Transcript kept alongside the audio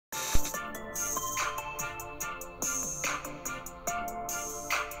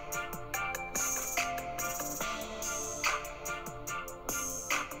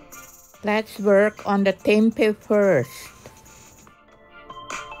Let's work on the tempeh first.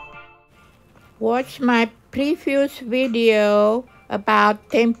 Watch my previous video about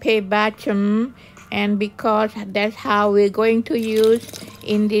tempeh bottom, and because that's how we're going to use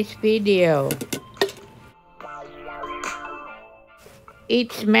in this video.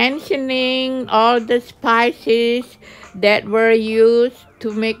 It's mentioning all the spices that were used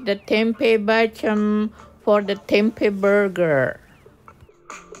to make the tempeh bottom for the tempeh burger.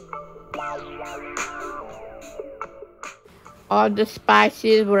 All the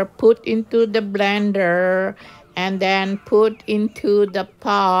spices were put into the blender and then put into the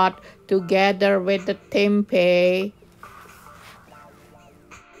pot together with the tempeh.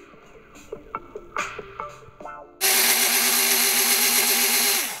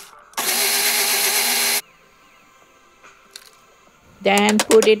 Then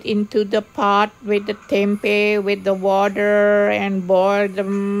put it into the pot with the tempeh, with the water, and boil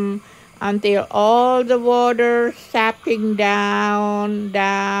them until all the water sapping down.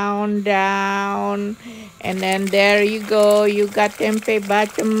 And then there you go, you got tempeh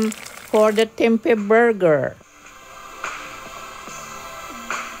bottom for the tempeh burger.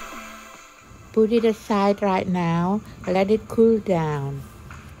 Put it aside right now, let it cool down.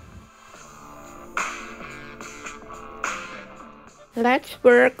 Let's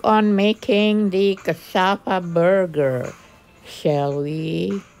work on making the cassava burger, shall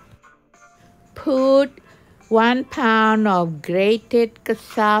we? Put 1 pound of grated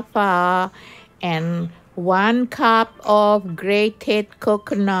cassava and 1 cup of grated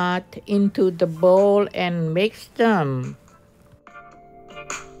coconut into the bowl and mix them.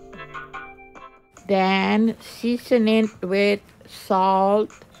 Then season it with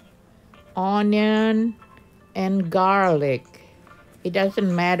salt, onion, and garlic. It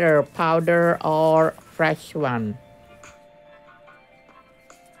doesn't matter, powder or fresh one.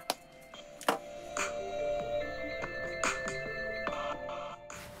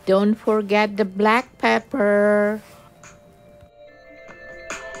 Don't forget the black pepper.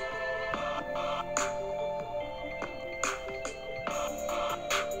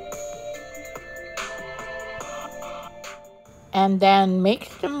 And then mix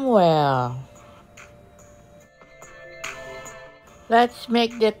them well. Let's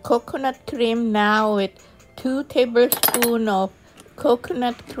make the coconut cream now with 2 tablespoons of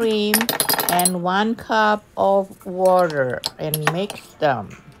coconut cream and 1 cup of water and mix them.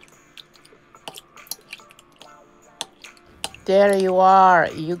 There you are,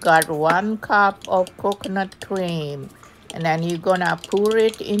 you got 1 cup of coconut cream, and then you're gonna pour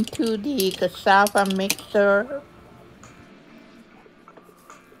it into the cassava mixer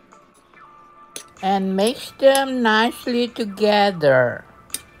and mix them nicely together.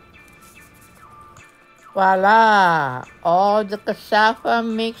 Voila! All the cassava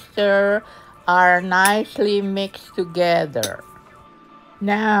mixture are nicely mixed together.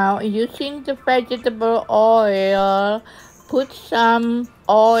 Now, using the vegetable oil, put some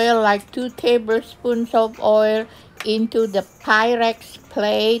oil, like 2 tablespoons of oil, into the Pyrex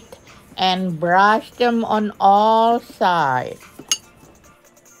plate and brush them on all sides.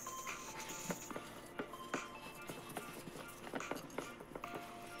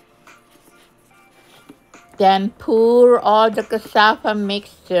 Then pour all the cassava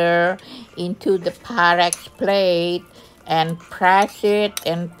mixture into the Pyrex plate and press it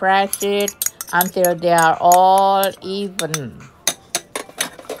until they are all even.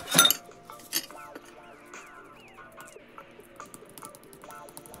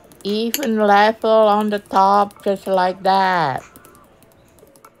 Even level on the top, just like that.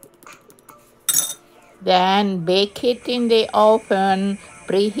 Then bake it in the oven,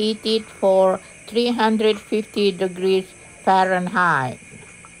 preheated for 350 degrees Fahrenheit.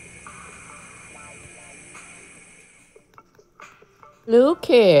 Look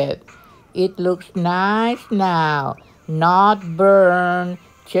it looks nice now, not burned,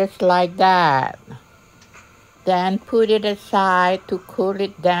 just like that. Then put it aside to cool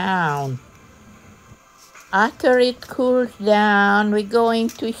it down. After it cools down, we're going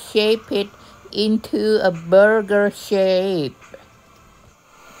to shape it into a burger shape.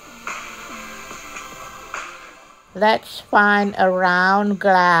 Let's find a round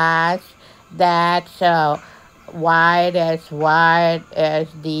glass that's wide as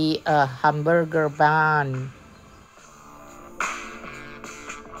the hamburger bun.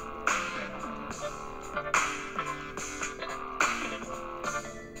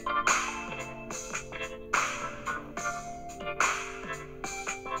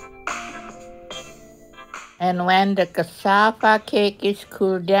 And when the cassava cake is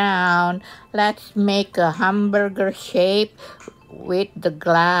cooled down, let's make a hamburger shape with the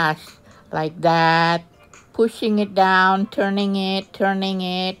glass. like that, pushing it down, turning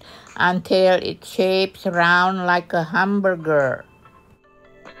it until it shapes round like a hamburger.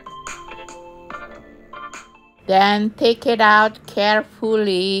 Then take it out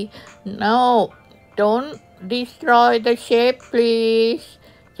carefully. No, don't destroy the shape, please.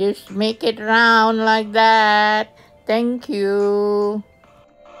 Just make it round like that. Thank you.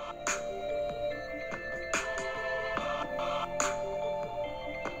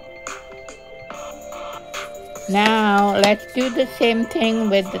 Now let's do the same thing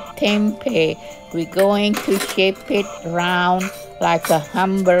with the tempeh. We're going to shape it round like a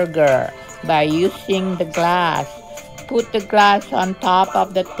hamburger by using the glass. Put the glass on top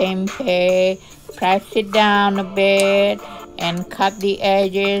of the tempeh, press it down a bit, and cut the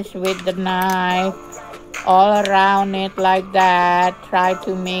edges with the knife all around it like that. Try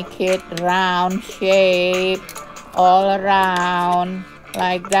to make it round shape all around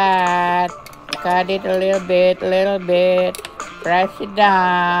like that. Cut it a little bit, press it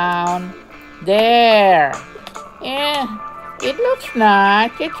down. There. Yeah, it looks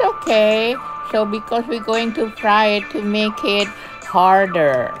nice. It's okay. So because we're going to fry it to make it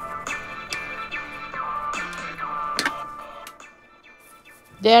harder.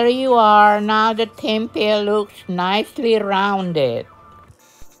 There you are. Now the tempeh looks nicely rounded.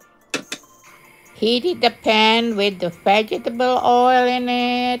 Heat the pan with the vegetable oil in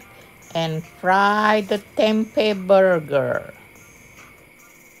it and fry the tempeh burger.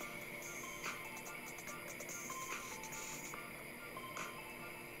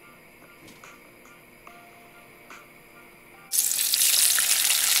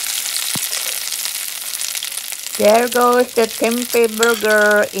 There goes the tempeh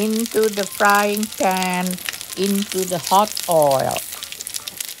burger into the frying pan, into the hot oil.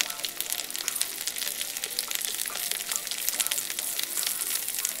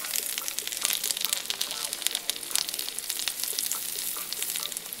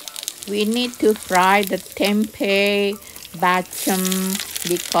 We need to fry the tempeh bottom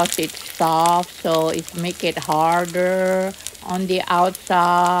because it's soft, so it make it harder on the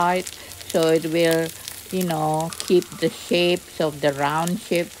outside, so it will, keep the shapes of the round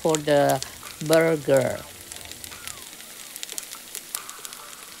shape for the burger.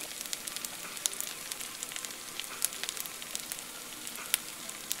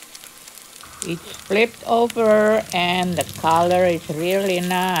 It's flipped over and the color is really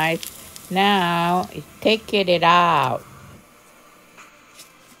nice. Now take it out.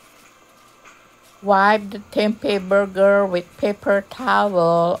 Wipe the tempeh burger with paper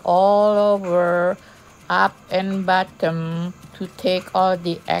towel all over, up and bottom, to take all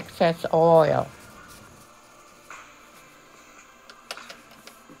the excess oil.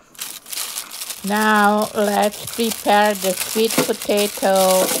 Now let's prepare the sweet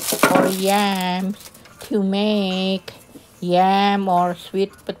potato or yams to make yam or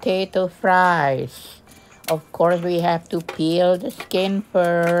sweet potato fries. Of course, we have to peel the skin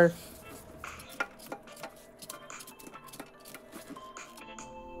first.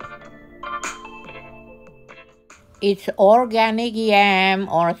 It's organic yam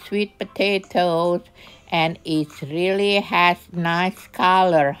or sweet potatoes, and it really has nice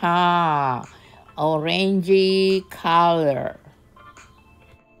color, huh? Orangey color.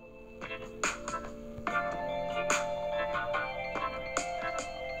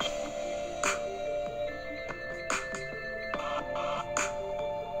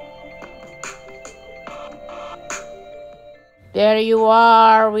 There you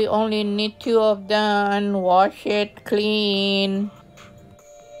are. We only need 2 of them. Wash it clean.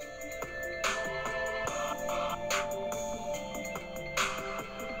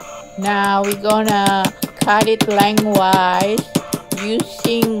 Now we're gonna cut it lengthwise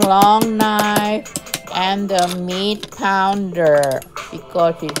using long knife and the meat pounder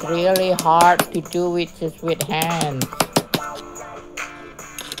because it's really hard to do it just with hands.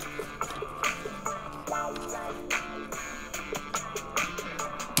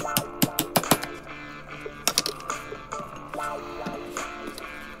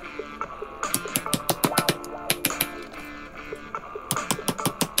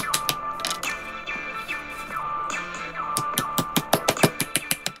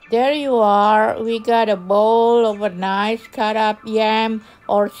 There you are. We got a bowl of a nice cut up yam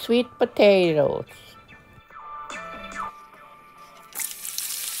or sweet potatoes.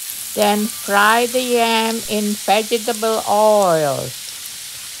 Then fry the yam in vegetable oil.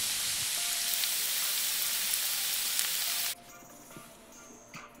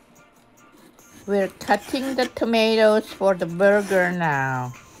 We're cutting the tomatoes for the burger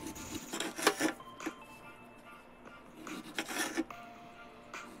now.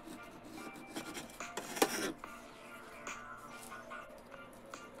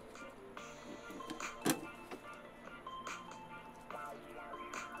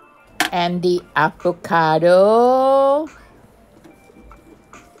 And the avocado.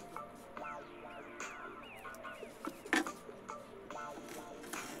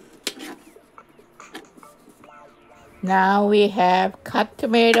 Now we have cut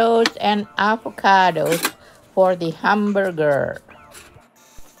tomatoes and avocados for the hamburger.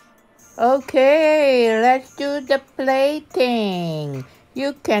 Okay, let's do the plating.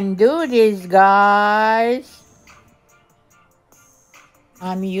 You can do this, guys.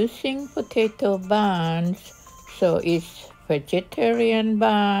 I'm using potato buns, so it's vegetarian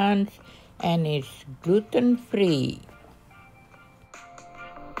buns and it's gluten-free.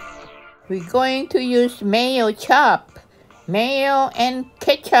 We're going to use mayo chop, mayo and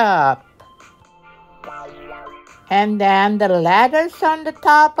ketchup. And then the lettuce on the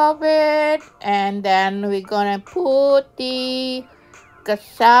top of it. And then we're gonna put the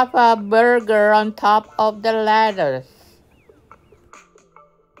cassava burger on top of the lettuce.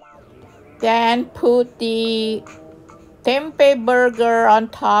 Then put the tempeh burger on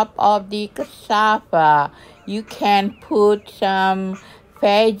top of the cassava. You can put some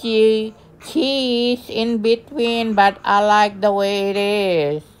veggie cheese in between, but I like the way it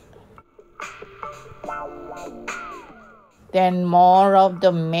is. Then more of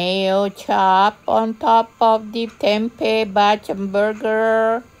the mayo chop on top of the tempeh batch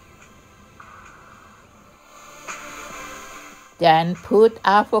burger. Then put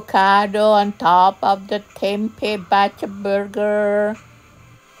avocado on top of the tempeh batch burger.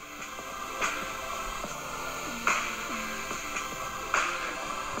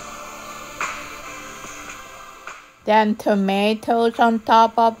 Then tomatoes on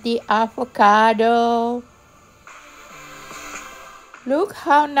top of the avocado. Look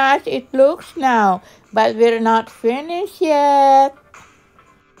how nice it looks now, but we're not finished yet.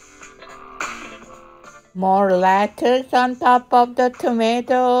 More lettuce on top of the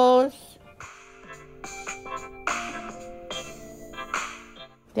tomatoes.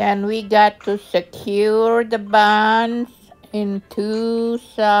 Then we got to secure the buns in two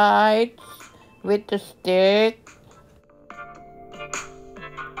sides with the stick.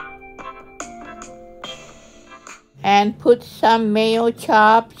 And put some mayo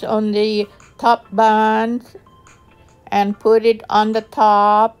chops on the top buns and put it on the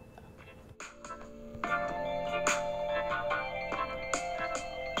top.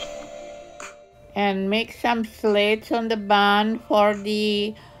 And make some slits on the bun for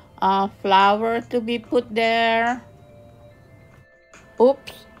the flour to be put there.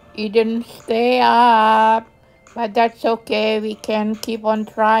 Oops, it didn't stay up, but that's okay, we can keep on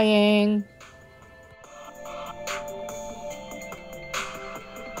trying.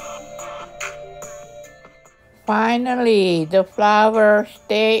 Finally, the flour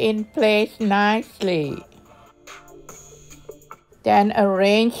stay in place nicely. Then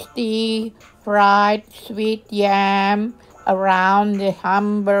arrange the fried sweet yam around the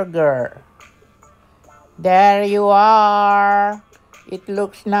hamburger. There you are. It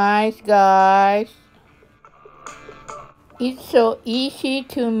looks nice, guys. It's so easy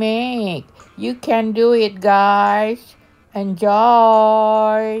to make. You can do it, guys.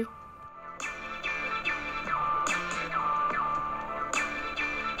 Enjoy.